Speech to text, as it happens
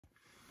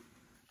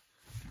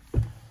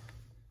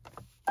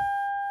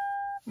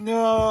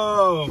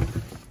No.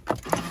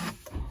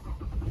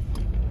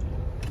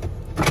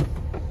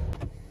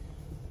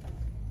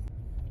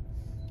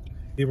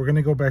 We're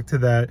gonna go back to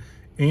that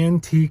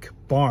antique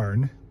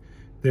barn.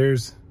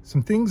 There's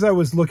some things I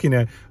was looking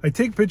at. I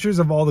take pictures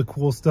of all the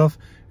cool stuff.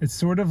 It's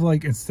sort of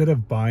like, instead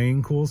of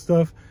buying cool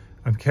stuff,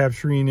 I'm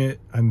capturing it,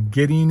 I'm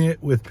getting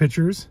it with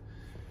pictures.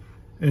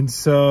 And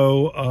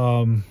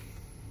so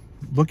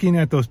looking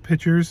at those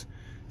pictures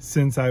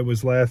since I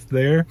was last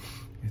there,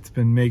 it's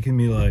been making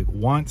me like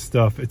want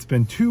stuff. It's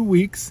been 2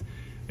 weeks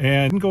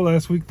and I didn't go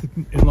last week, the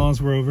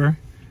in-laws were over.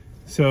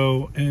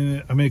 So,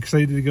 and I'm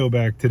excited to go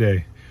back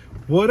today.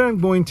 What I'm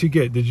going to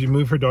get, did you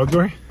move her dog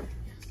door?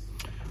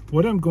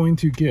 What I'm going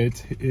to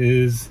get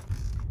is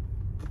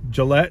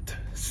Gillette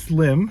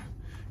Slim,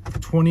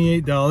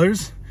 $28.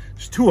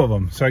 There's 2 of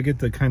them, so I get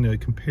to kind of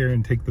compare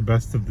and take the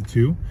best of the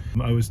 2.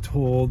 I was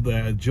told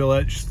that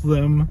Gillette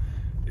Slim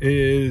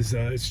is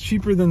it's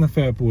cheaper than the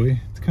Fat Boy.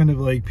 It's kind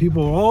of like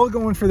people are all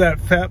going for that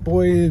Fat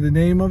Boy, the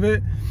name of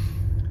it.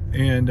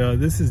 And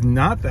this is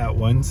not that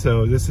one,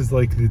 so this is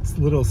like its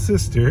little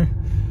sister.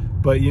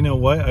 But you know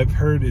what? I've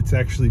heard it's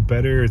actually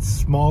better. It's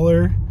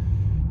smaller,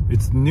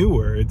 it's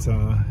newer, it's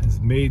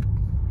made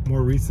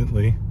more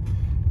recently,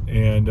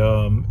 and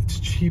it's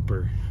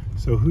cheaper.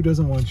 So who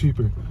doesn't want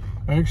cheaper?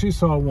 I actually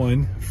saw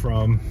one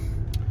from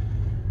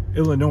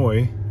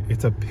Illinois.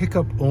 It's a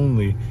pickup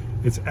only.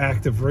 It's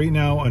active right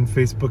now on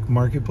Facebook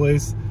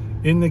Marketplace.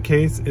 In the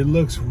case, it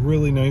looks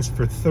really nice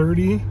for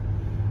 $30.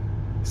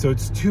 So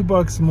it's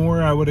 $2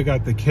 more. I would have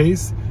got the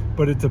case,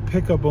 but it's a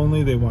pickup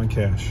only. They want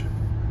cash.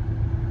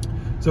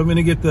 So I'm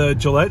gonna get the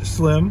Gillette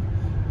Slim.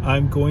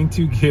 I'm going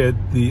to get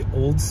the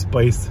Old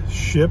Spice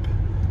Ship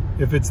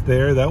if it's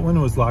there. That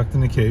one was locked in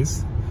the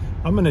case.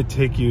 I'm gonna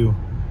take you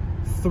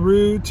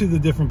through to the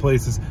different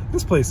places.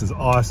 This place is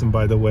awesome,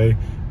 by the way.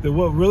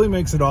 What really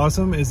makes it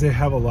awesome is they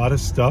have a lot of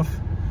stuff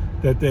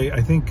that they, I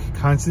think,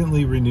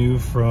 constantly renew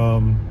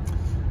from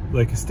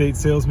like estate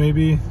sales,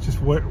 maybe just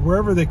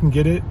wherever they can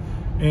get it.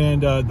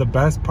 And the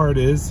best part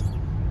is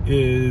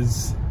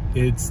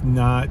it's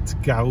not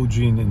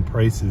gouging in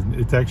prices.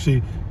 It's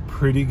actually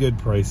pretty good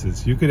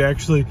prices. You could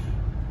actually,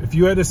 if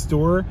you had a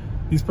store,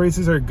 these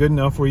prices are good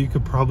enough where you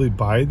could probably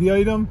buy the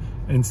item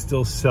and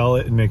still sell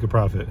it and make a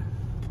profit.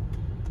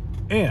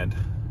 And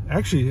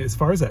actually, as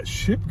far as that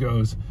ship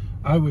goes,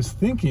 I was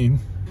thinking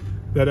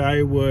that I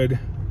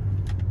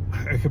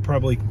could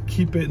probably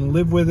keep it and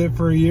live with it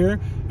for a year.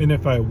 And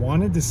if I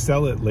wanted to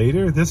sell it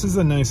later, this is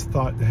a nice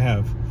thought to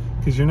have,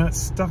 because you're not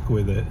stuck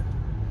with it.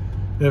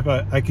 If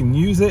I can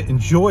use it,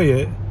 enjoy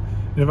it,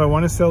 and if I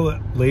want to sell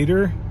it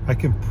later, I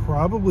can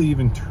probably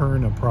even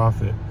turn a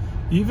profit.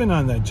 Even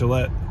on that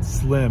Gillette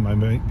Slim, I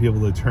might be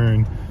able to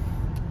turn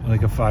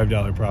like a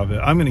 $5 profit.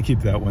 I'm going to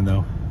keep that one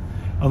though,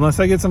 unless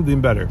I get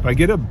something better. If I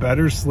get a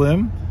better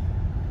Slim,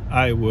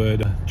 I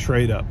would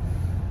trade up.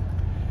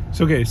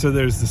 So okay, so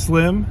there's the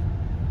Slim,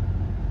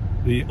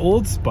 the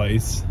Old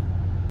Spice.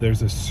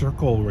 There's a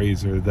circle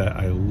razor that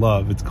I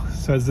love. It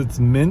says it's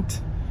mint.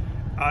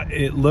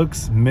 It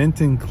looks mint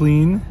and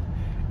clean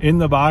in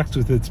the box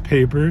with its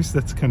papers.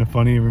 That's kind of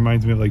funny. It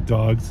reminds me of like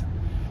dogs.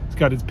 It's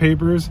got its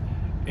papers,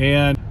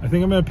 and I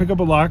think I'm gonna pick up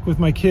a lock with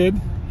my kid.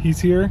 He's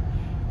here.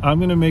 I'm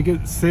gonna make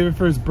it, save it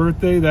for his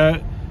birthday.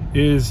 That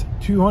is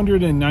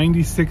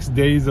 296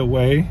 days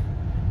away.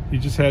 He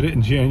just had it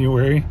in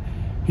January.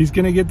 He's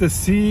gonna get to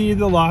see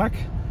the lock,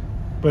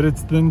 but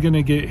it's then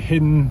gonna get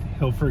hidden.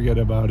 He'll forget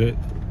about it.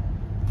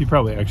 He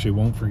probably actually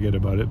won't forget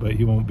about it, but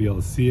he won't be able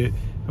to see it.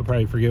 He'll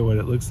probably forget what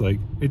it looks like.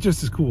 It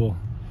just is cool.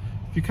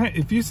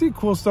 If you see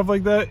cool stuff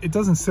like that, it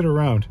doesn't sit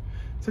around.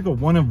 It's like a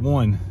one of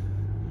one.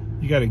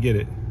 You got to get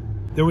it.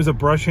 There was a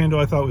brush handle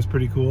I thought was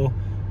pretty cool.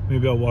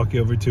 Maybe I'll walk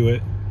you over to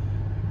it.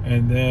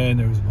 And then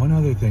there was one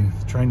other thing.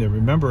 Trying to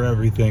remember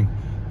everything.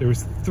 There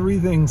was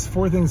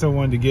 4 things I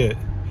wanted to get.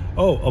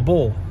 Oh, a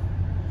bowl.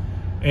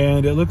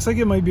 And it looks like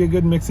it might be a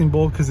good mixing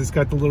bowl because it's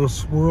got the little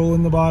swirl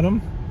in the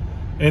bottom.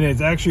 And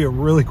it's actually a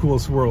really cool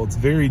swirl. It's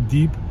very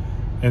deep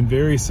and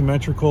very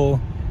symmetrical,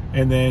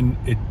 and then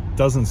it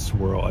doesn't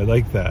swirl. I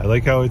like that. I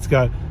like how it's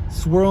got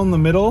swirl in the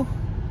middle.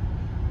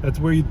 That's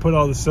where you'd put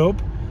all the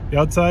soap. The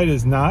outside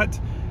is not.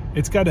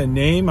 It's got a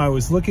name. I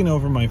was looking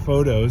over my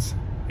photos,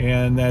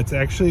 and that's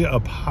actually a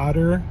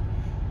potter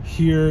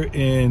here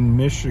in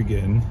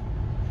Michigan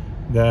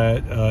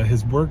that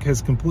his work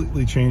has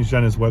completely changed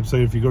on his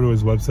website. If you go to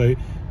his website,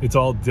 it's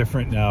all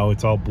different now.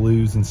 It's all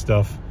blues and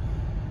stuff.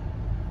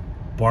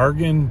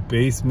 Bargain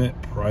basement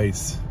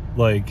price,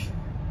 like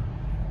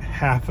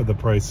half of the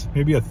price,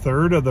 maybe a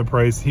third of the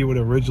price he would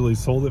originally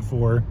sold it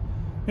for,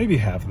 maybe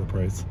half of the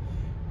price.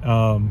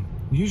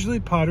 Usually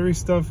pottery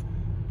stuff,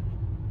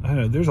 I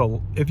don't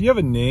know, if you have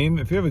a name,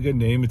 if you have a good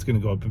name, it's going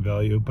to go up in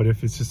value. But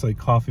if it's just like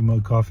coffee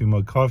mug,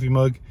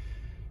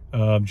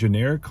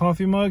 generic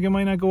coffee mug, it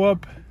might not go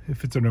up.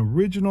 If it's an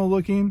original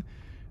looking,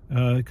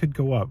 it could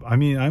go up. I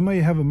mean, I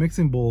might have a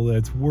mixing bowl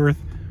that's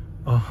worth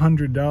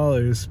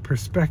 $100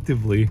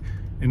 prospectively,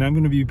 and I'm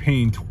going to be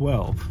paying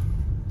 $12.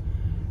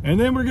 And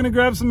then we're going to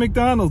grab some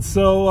McDonald's.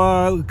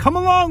 So come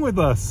along with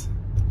us.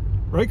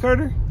 Right,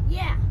 Carter?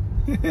 Yeah.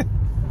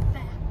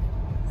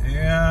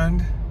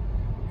 And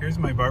here's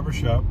my barber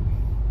shop.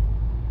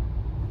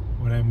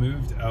 When I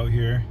moved out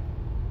here,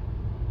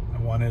 I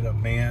wanted a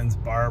man's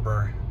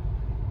barber.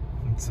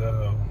 And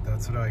so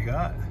that's what I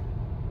got.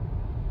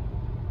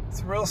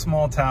 It's a real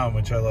small town,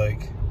 which I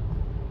like.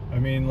 I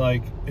mean,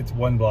 like, it's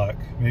 1 block,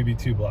 maybe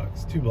 2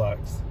 blocks, 2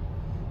 blocks.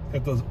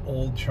 Got those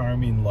old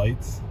charming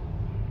lights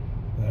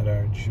that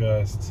are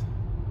just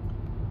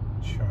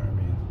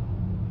charming.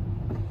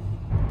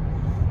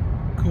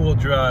 Cool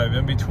drive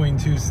in between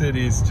 2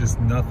 cities, just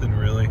nothing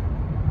really.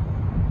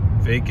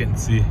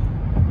 Vacancy.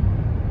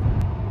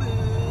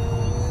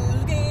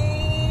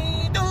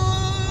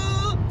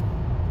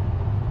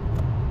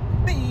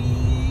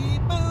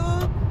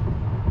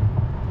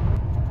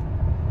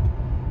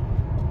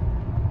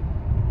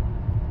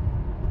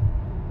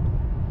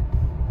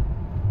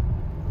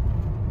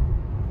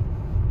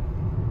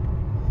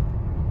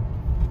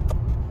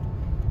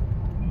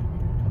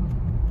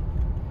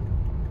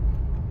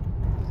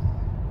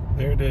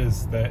 There it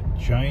is, that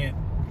giant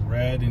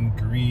red and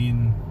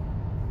green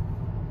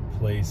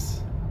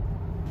place.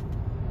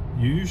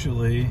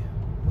 Usually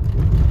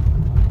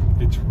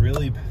it's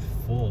really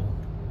full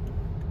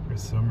for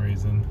some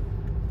reason.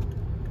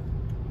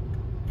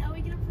 Now we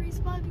get a free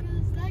spot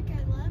because that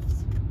guy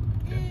left.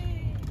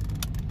 Yay!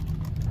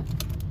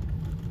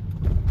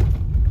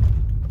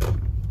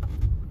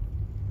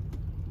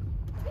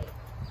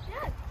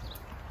 Dad,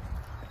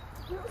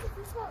 there was a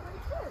free spot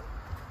right there.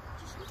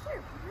 Just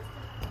right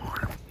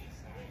there.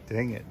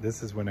 Dang it,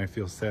 this is when I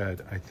feel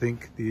sad. I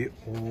think the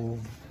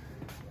old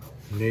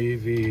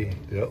Navy,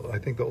 I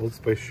think the Old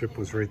Spice ship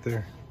was right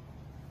there.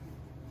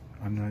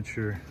 I'm not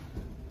sure.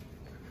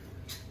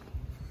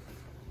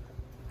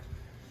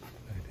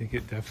 I think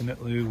it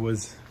definitely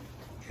was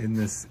in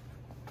this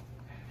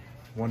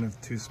one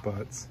of 2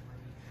 spots.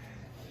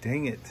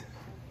 Dang it.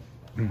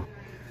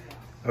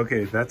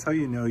 Okay, that's how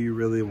you know you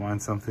really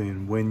want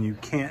something, when you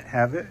can't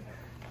have it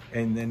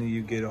and then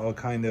you get all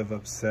kind of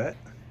upset,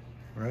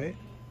 right?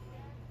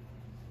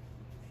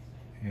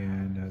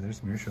 And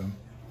there's Meerschaum.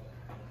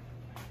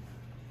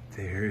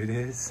 There it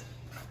is.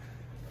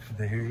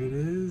 There it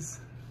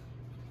is.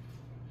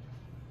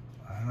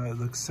 Oh, it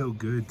looks so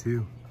good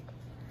too.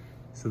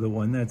 So the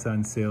one that's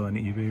on sale on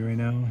eBay right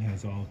now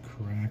has all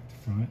cracked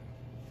front.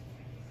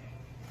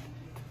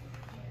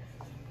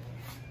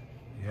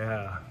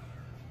 Yeah.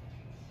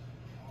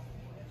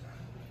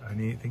 I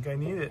think I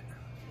need it.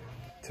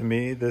 To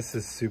me, this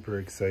is super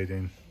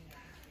exciting.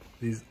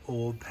 These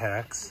old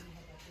packs.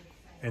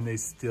 And they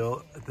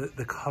still,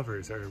 the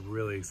covers are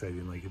really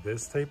exciting. Like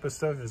this type of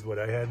stuff is what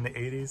I had in the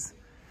 80s.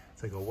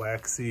 It's like a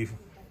waxy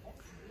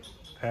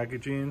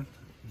packaging.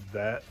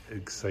 That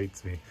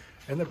excites me.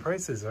 And the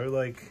prices are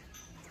like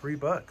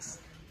 $3.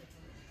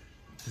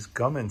 Just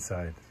gum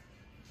inside.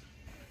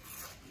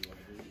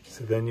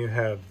 So then you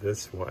have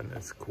this one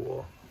that's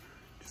cool.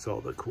 Just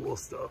all the cool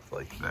stuff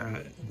like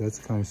that. That's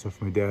the kind of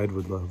stuff my dad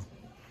would love.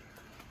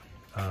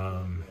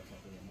 I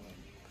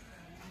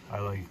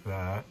like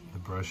that, the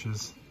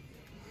brushes.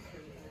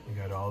 You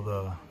got all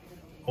the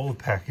old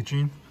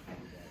packaging,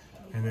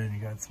 and then you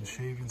got some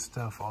shaving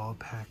stuff all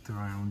packed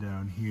around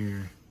down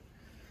here.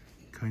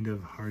 Kind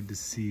of hard to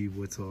see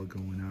what's all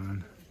going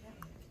on.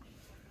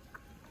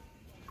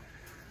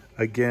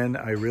 Again,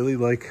 I really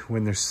like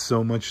when there's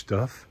so much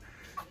stuff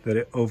that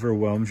it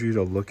overwhelms you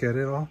to look at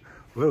it all.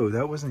 Whoa,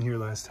 that wasn't here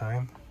last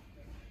time.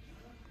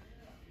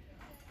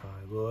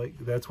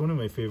 That's one of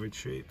my favorite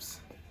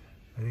shapes.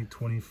 I think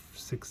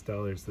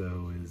 $26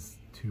 though is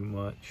too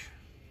much.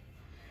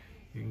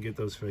 You can get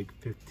those for like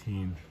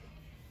 15.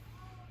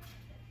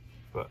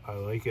 But I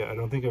like it. I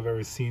don't think I've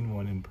ever seen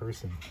one in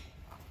person.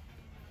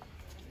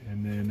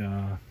 And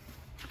then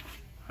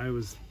I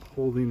was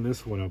holding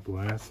this one up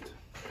last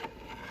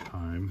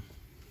time.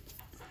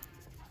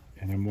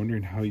 And I'm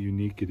wondering how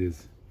unique it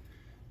is.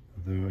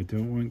 Although I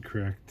don't want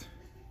cracked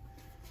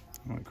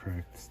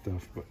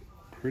stuff, but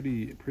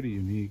pretty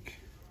unique.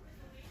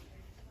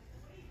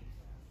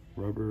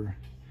 Rubber.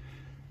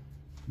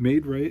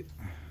 Made right.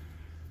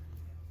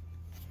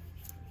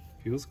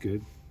 Feels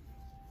good.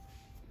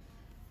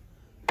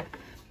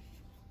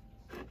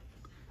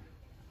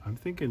 I'm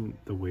thinking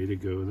the way to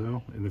go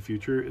though in the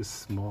future is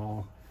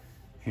small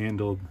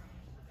handled.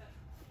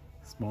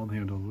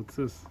 What's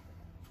this?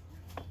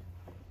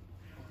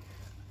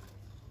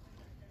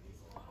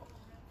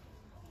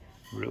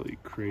 Really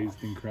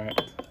crazed and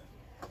cracked.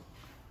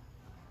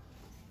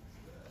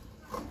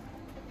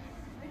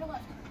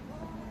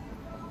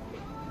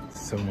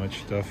 So much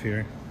stuff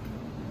here.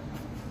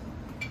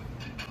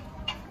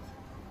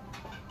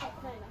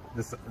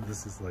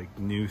 This is like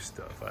new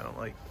stuff. I don't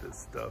like this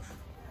stuff,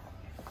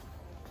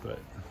 but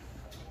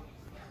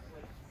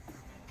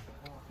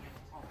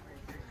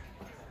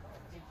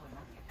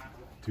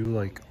do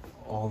like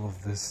all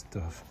of this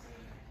stuff.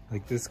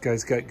 Like this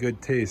guy's got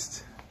good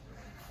taste.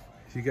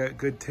 If you got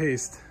good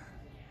taste,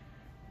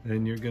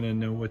 then you're gonna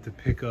know what to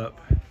pick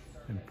up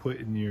and put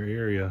in your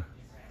area.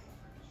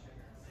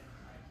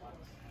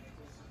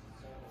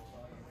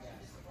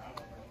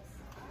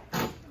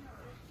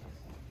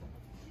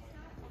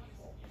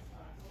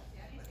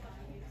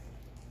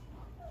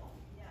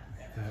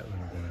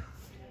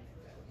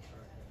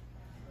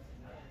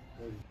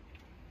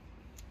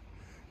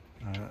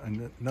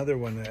 Another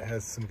one that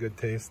has some good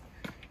taste.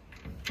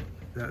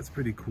 That's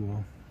pretty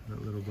cool.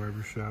 That little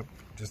barber shop,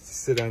 just to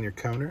sit on your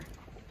counter.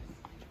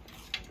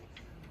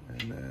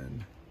 And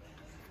then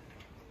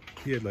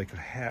he had like a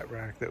hat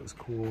rack that was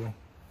cool.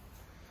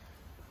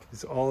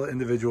 It's all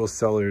individual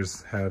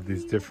sellers have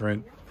these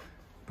different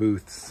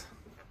booths.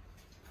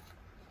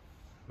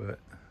 But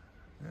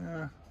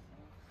yeah,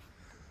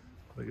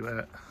 look at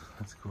that.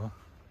 That's cool.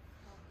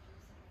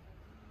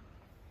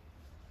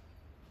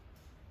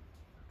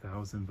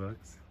 $1,000.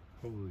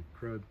 Holy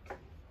crud.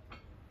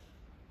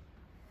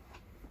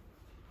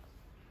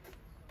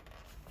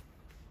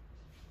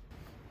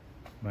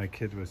 My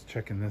kid was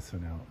checking this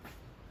one out.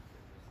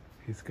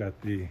 He's got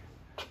the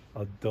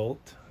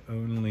adult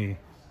only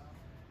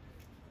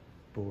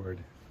board.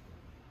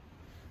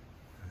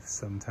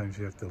 Sometimes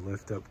you have to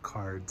lift up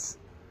cards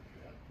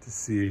to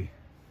see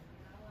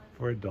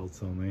for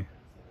adults only.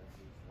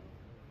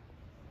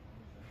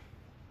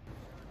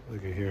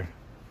 Look at here.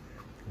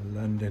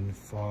 London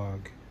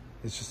fog.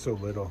 It's just so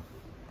little.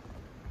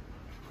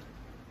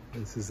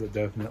 This is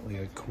definitely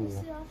a cool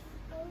one.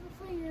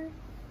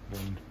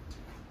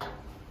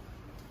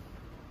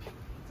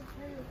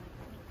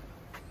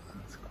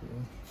 That's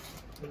cool.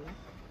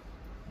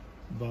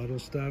 Bottle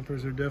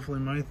stoppers are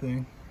definitely my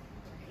thing.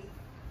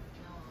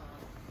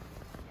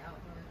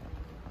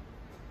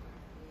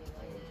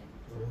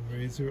 Old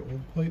razor,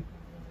 old pipe.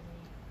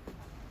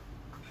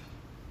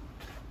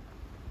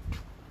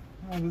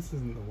 Oh, this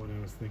isn't the one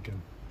I was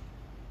thinking.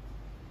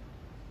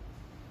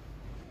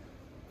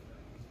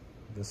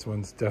 This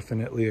one's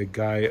definitely a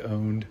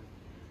guy-owned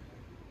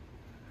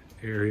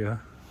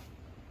area.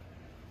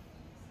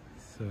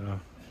 So,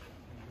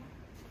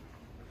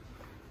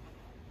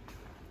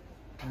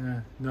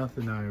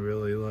 nothing I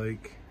really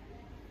like.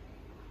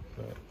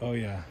 But, oh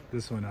yeah,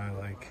 this one I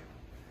like.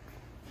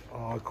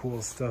 All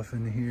cool stuff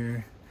in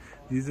here.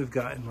 These have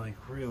gotten like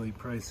really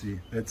pricey.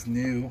 That's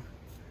new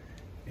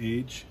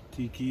age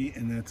tiki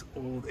and that's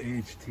old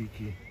age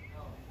tiki.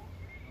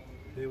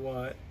 They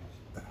want,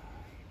 how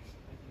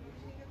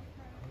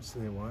much do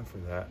they want for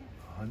that?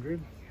 100?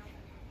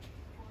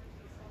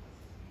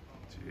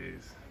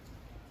 Jeez.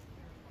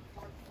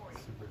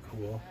 Super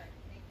cool.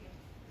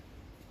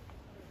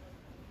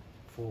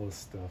 Full of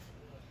stuff.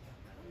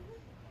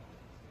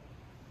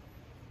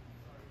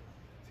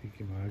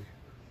 Tiki mug.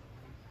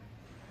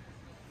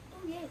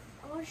 Oh yeah,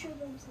 I want to show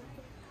them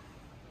something.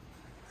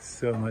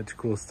 So much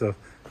cool stuff.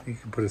 You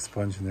can put a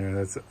sponge in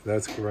there.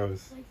 That's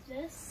gross. Like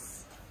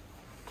this.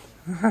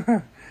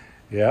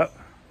 Yep.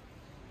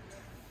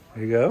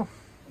 There you go.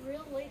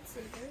 Real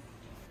lightsaber.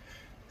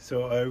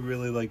 So I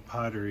really like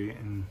pottery,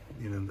 and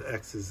you know the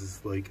X's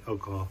is like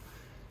alcohol.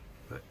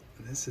 But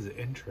this is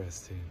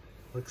interesting.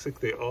 Looks like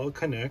they all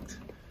connect,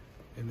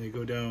 and they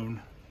go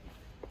down.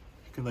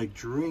 You can like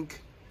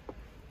drink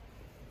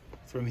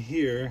from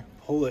here,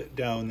 pull it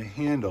down the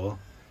handle.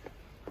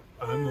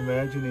 I'm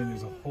imagining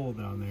there's a hole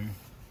down there.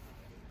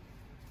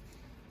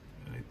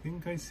 And I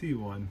think I see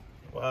one.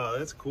 Wow,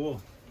 that's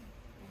cool.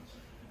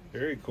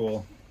 Very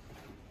cool.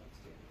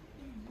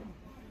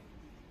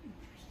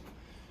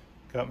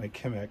 Got my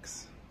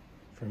Chemex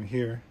from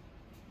here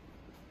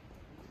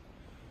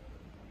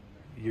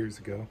years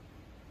ago.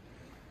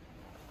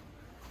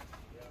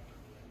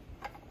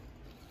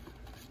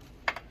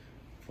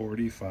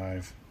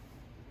 $45.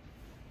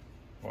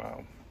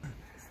 Wow.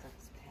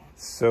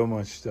 So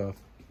much stuff.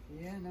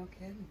 Yeah, no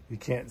kidding. You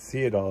can't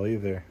see it all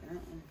either.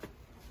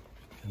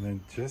 And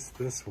then just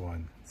this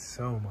one.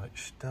 So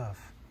much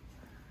stuff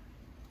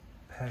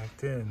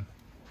packed in.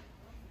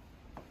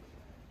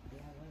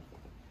 Yeah,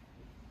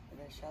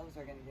 look. The shelves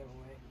are going to give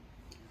away.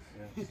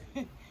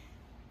 Yeah.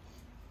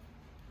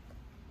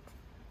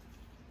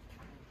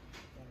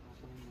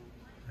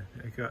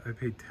 I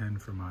paid 10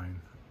 for mine.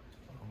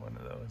 One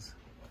of those.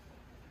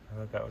 I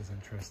thought that was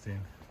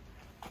interesting.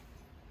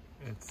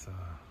 It's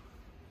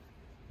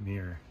a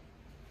mirror.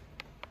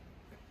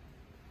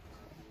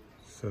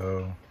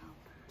 So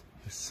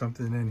there's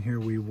something in here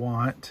we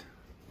want.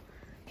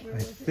 I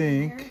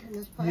think.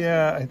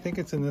 Yeah, I think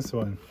it's in this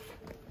one.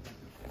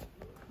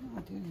 Oh,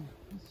 dude.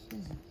 This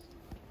is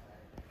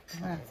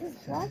wow. It says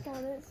black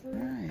on it, so.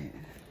 Right.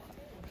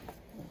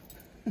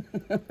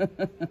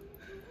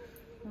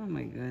 Oh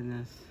my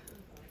goodness.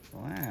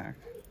 Black.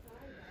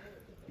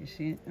 You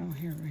see it? Oh,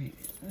 here, right.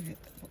 Look at,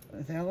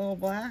 is that a little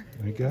black?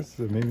 I guess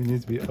it maybe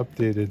needs to be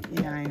updated.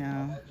 Yeah, I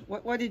know.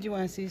 What did you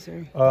want to see,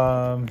 sir?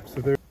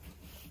 So there.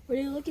 What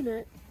are you looking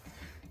at?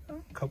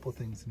 A couple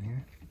things in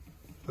here.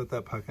 Thought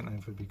that pocket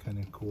knife would be kind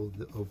of cool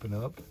to open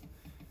up.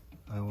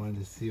 I wanted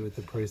to see what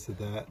the price of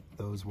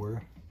those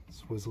were.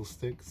 Swizzle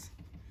sticks.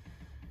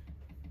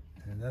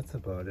 And that's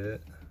about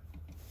it.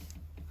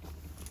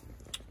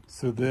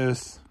 So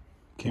this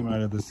came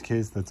out of this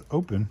case that's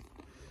open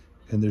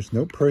and there's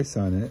no price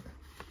on it.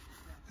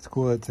 It's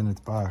cool that it's in its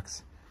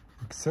box,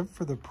 except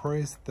for the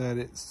price that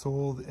it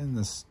sold in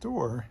the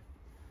store.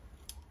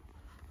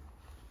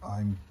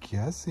 I'm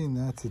guessing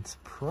that's its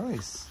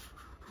price.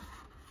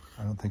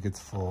 I don't think it's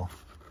full.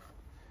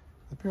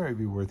 That'd probably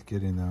be worth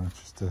getting though.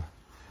 Just to,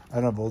 I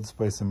don't have Old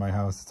Spice in my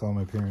house. It's all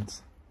my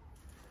parents.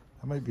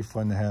 That might be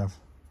fun to have.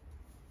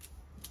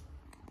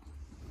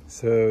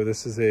 So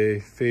this is a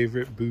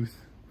favorite booth.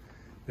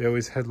 They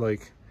always had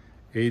like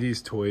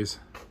 80s toys,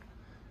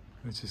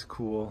 which is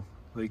cool.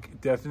 Like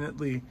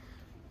definitely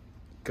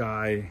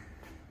guy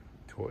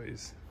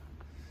toys.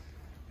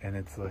 And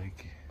it's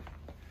like,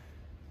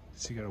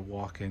 so you gotta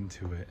walk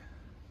into it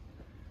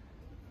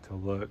to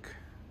look.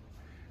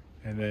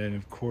 And then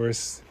of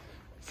course,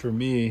 for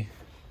me,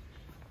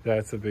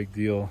 that's a big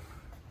deal.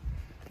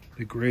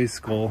 The gray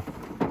skull.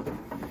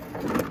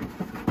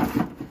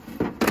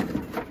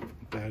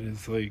 That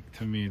is like,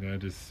 to me,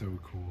 that is so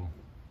cool.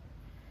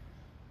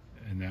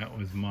 And that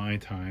was my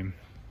time.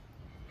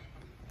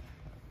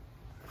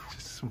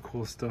 Just some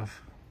cool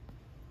stuff.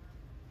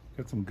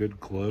 Got some good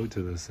glow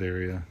to this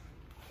area.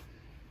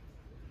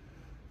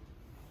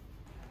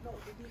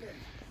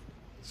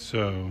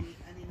 So,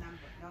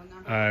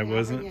 I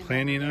wasn't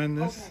planning on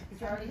this,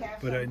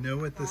 but I know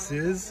what this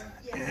is,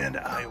 and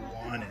I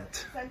want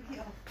it.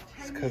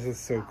 It's because it's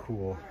so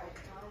cool.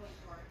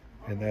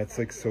 And that's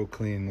like so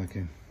clean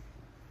looking.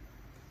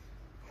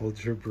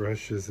 Hold your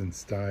brushes in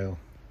style.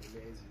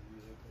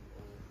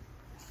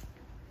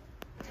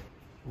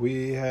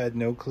 We had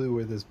no clue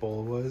where this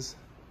bowl was,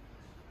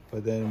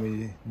 but then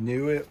we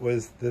knew it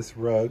was this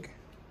rug,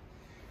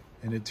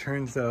 and it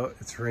turns out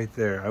it's right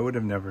there. I would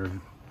have never,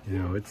 you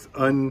know, it's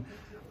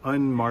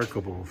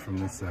unmarkable from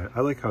this side.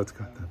 I like how it's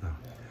got that though.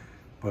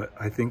 But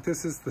I think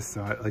this is the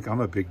size, like I'm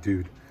a big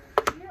dude,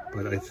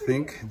 but I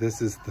think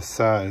this is the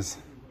size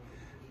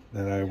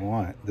that I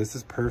want. This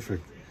is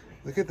perfect.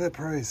 Look at that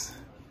price.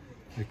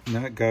 Like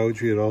not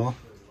gougy at all.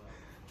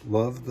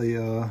 Love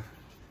the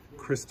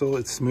crystal,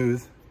 it's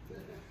smooth.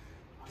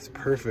 It's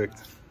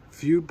perfect.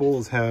 Few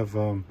bowls have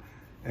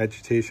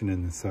agitation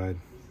in the side.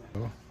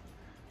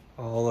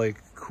 All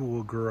like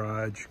cool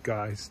garage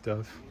guy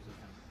stuff.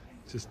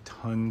 Just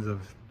tons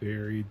of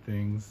buried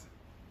things.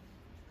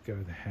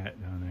 Got the hat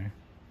down there.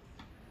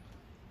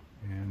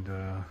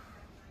 And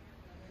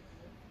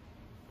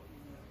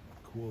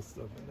cool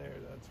stuff in there.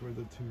 That's where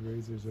the two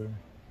razors are.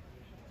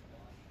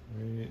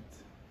 Right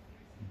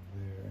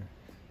there.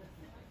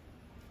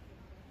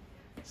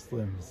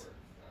 Slims.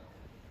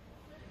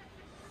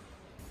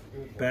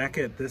 Back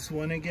at this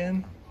one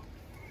again.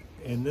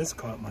 And this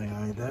caught my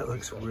eye. That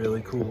looks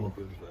really cool.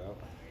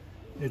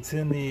 It's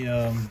in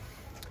the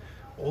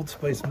Old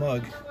Spice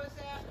mug.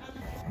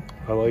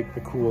 I like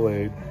the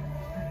Kool-Aid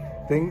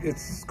thing.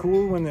 It's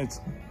cool when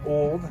it's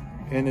old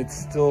and it's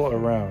still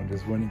around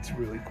is when it's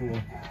really cool.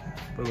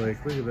 But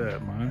like, look at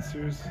that,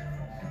 Monsters.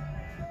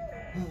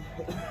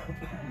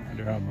 I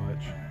wonder how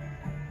much.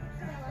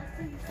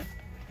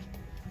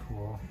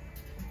 Cool.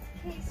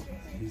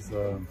 He's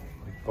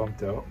like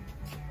bumped out.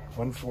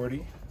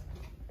 140.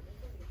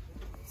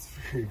 It's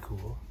very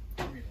cool.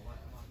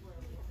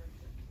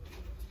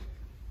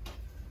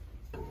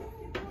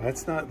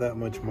 That's not that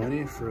much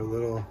money for a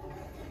little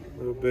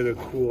bit of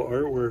cool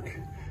artwork.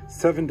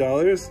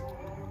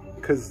 $7,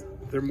 because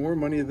they're more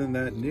money than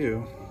that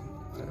new.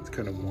 That's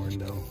kind of worn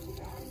though.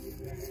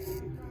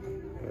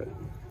 But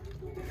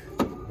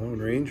Lone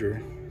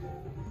Ranger.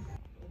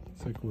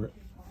 It's like we're.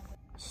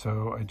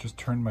 So I just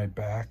turned my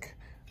back,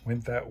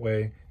 went that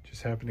way,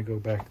 just happened to go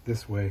back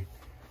this way,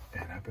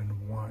 and I've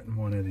been wanting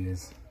one of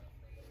these.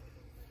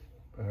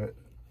 But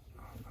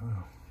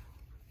oh,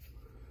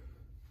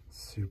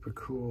 super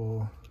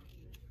cool.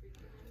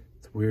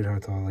 It's weird how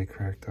it's all like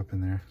cracked up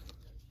in there.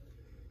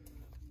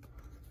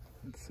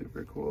 It's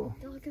super cool.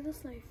 Yeah, look at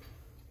this knife.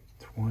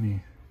 20.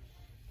 I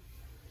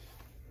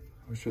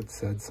wish it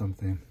said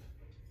something.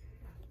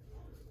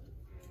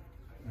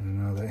 I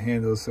don't know, that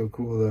handle is so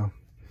cool though.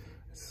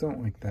 I just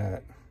don't like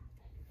that.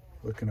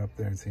 Looking up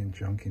there and seeing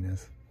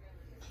junkiness.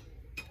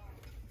 Oh,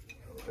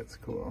 that's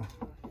cool.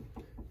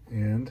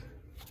 And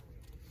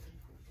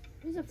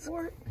there's a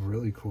fork.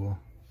 Really cool.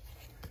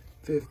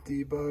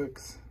 50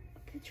 bucks.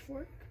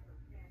 Pitchfork.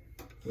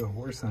 There's a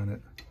horse on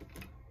it.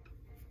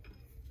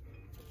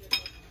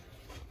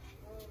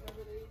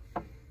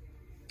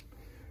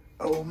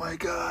 Oh my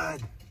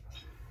God.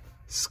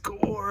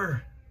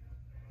 Score.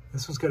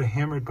 This one's got a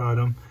hammered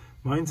bottom.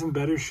 Mine's in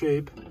better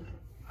shape.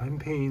 I'm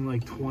paying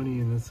like 20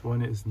 and this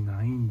one is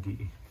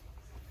 90.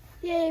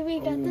 Yay, we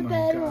got the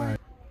better one.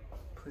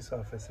 Police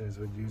officers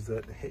would use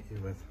that to hit you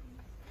with.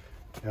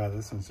 Yeah,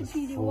 this one's just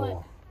If you do full.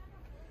 what?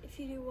 If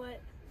you do what?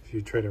 If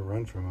you try to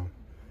run from them.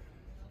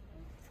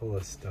 Full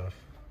of stuff.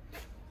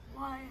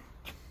 Why?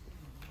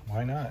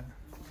 Why not?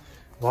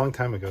 Long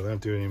time ago, they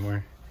don't do it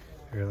anymore.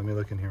 Here, let me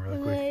look in here real What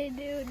do quick. they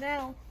do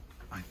now?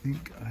 I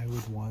think I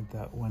would want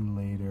that one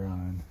later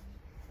on.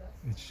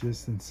 It's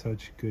just in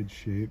such good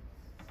shape.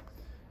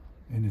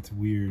 And it's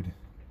weird.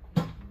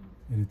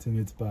 And it's in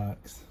its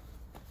box.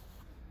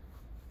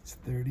 It's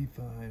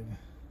 35.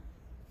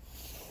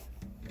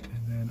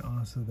 And then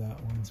also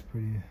that one's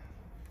pretty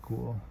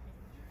cool.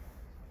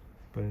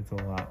 But it's a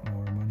lot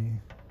more money.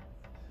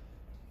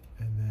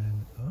 And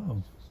then,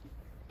 oh.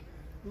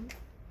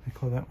 I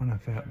call that one a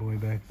Fat Boy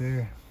back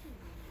there.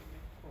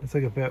 It's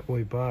like a Fat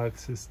Boy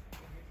box, just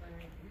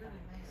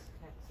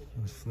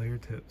those flare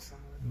tips.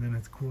 And then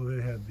it's cool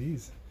they have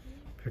these.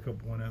 pick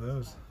up one of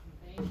those.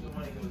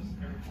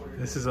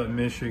 This is a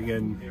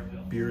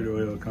Michigan beard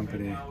oil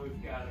company.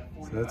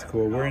 So that's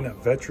cool. We're in a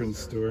veteran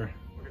store.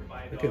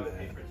 Look at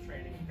that.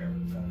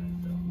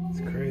 It's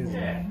crazy.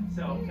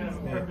 So kind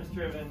of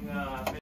purpose-driven